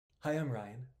Hi, I'm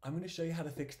Ryan. I'm going to show you how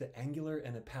to fix the Angular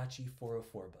and Apache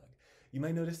 404 bug. You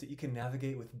might notice that you can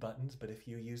navigate with buttons, but if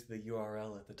you use the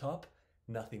URL at the top,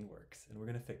 nothing works, and we're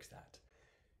going to fix that.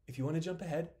 If you want to jump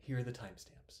ahead, here are the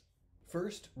timestamps.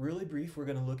 First, really brief, we're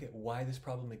going to look at why this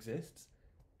problem exists,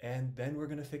 and then we're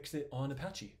going to fix it on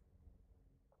Apache.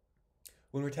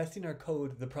 When we're testing our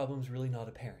code, the problem's really not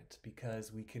apparent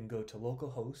because we can go to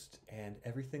localhost and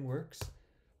everything works,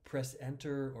 press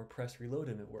enter or press reload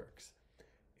and it works.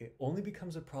 It only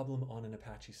becomes a problem on an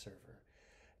Apache server,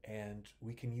 and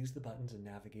we can use the buttons and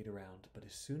navigate around, but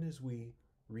as soon as we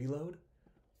reload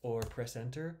or press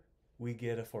enter, we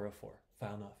get a 404,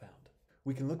 file not found.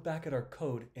 We can look back at our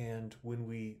code, and when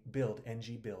we build,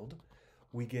 ng build,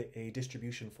 we get a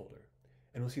distribution folder,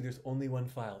 and we'll see there's only one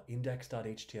file,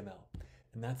 index.html,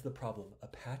 and that's the problem.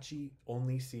 Apache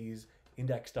only sees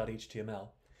index.html,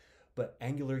 but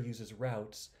Angular uses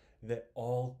routes that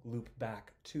all loop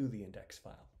back to the index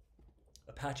file.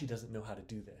 Apache doesn't know how to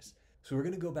do this. So we're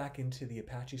going to go back into the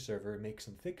Apache server and make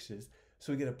some fixes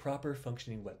so we get a proper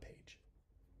functioning web page.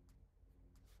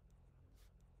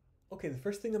 Okay, the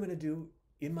first thing I'm going to do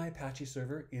in my Apache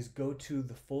server is go to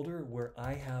the folder where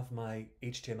I have my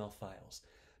HTML files.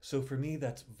 So for me,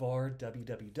 that's var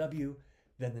www,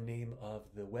 then the name of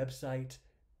the website,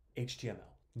 HTML.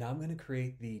 Now I'm going to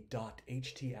create the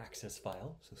 .htaccess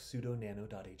file, so sudo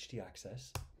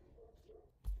nano.htaccess,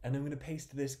 and I'm going to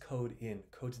paste this code in.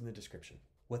 Code's in the description.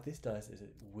 What this does is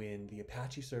when the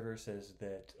Apache server says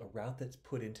that a route that's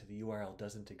put into the URL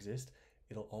doesn't exist,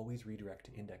 it'll always redirect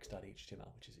to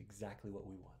index.html, which is exactly what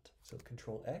we want. So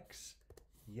Control X,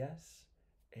 yes,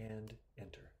 and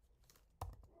enter.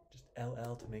 Just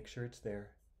LL to make sure it's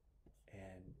there,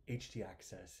 and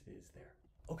htaccess is there.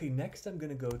 Okay, next I'm going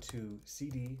to go to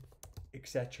cd,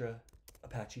 etc,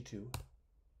 Apache2.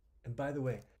 And by the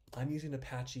way, I'm using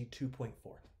Apache 2.4,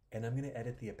 and I'm going to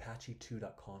edit the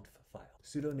apache2.conf file.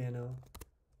 Sudo nano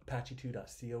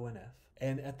apache2.conf.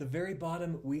 And at the very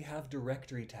bottom, we have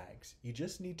directory tags. You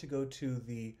just need to go to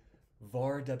the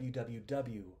var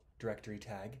www directory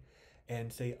tag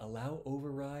and say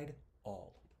AllowOverride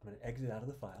All. I'm going to exit out of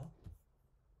the file.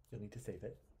 You'll need to save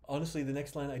it. Honestly, the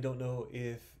next line, I don't know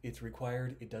if it's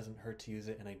required. It doesn't hurt to use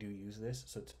it, and I do use this.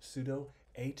 So it's sudo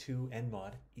a2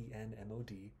 nmod,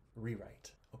 E-N-M-O-D,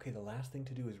 rewrite. Okay, the last thing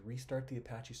to do is restart the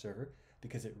Apache server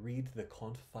because it reads the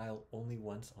conf file only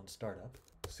once on startup.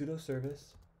 Sudo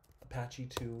service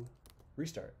apache2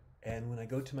 restart. And when I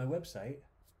go to my website,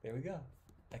 there we go.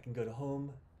 I can go to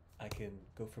home, I can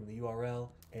go from the URL,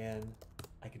 and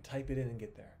I can type it in and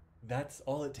get there. That's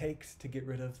all it takes to get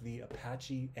rid of the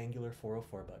Apache Angular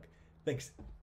 404 bug. Thanks.